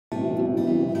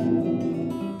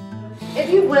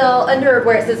if you will, under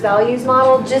where it says values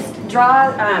model, just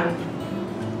draw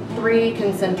 3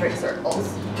 concentric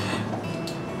circles.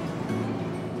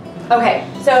 Okay,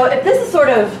 so if this is sort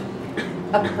of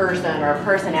a person or a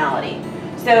personality,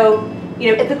 so,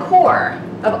 you know, at the core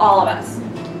of all of us,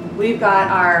 we've got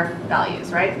our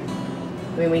values, right?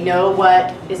 I mean, we know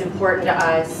what is important to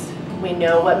us. We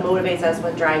know what motivates us,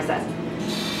 what drives us.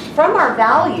 From our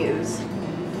values,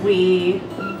 we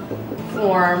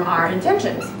form our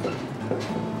intentions,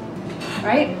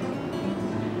 right?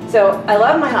 So I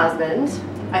love my husband,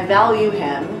 I value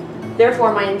him,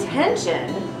 therefore my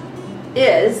intention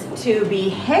is to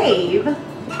behave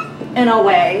in a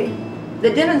way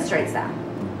that demonstrates that,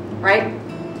 right?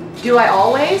 Do I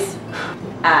always?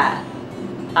 I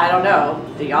don't know.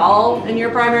 Do y'all in your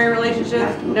primary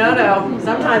relationship? No.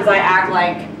 Sometimes I act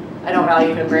like I don't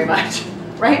value him very much,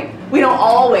 right? We don't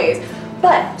always.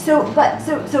 But so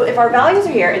if our values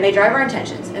are here and they drive our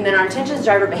intentions, and then our intentions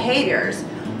drive our behaviors,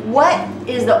 what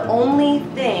is the only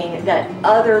thing that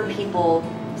other people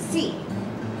see?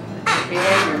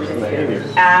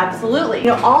 Behaviors. Absolutely. You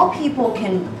know, all people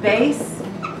can base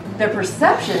their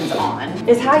perceptions on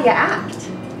is how you act.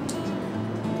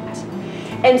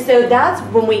 And so that's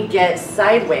when we get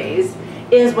sideways,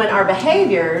 is when our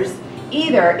behaviors,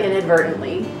 either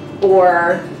inadvertently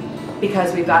or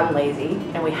because we've gotten lazy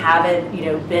and we haven't, you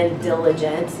know, been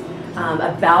diligent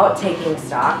about taking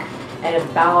stock and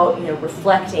about, you know,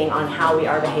 reflecting on how we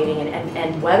are behaving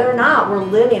and whether or not we're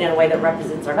living in a way that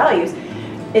represents our values,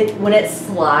 when it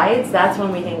slides, that's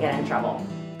when we can get in trouble.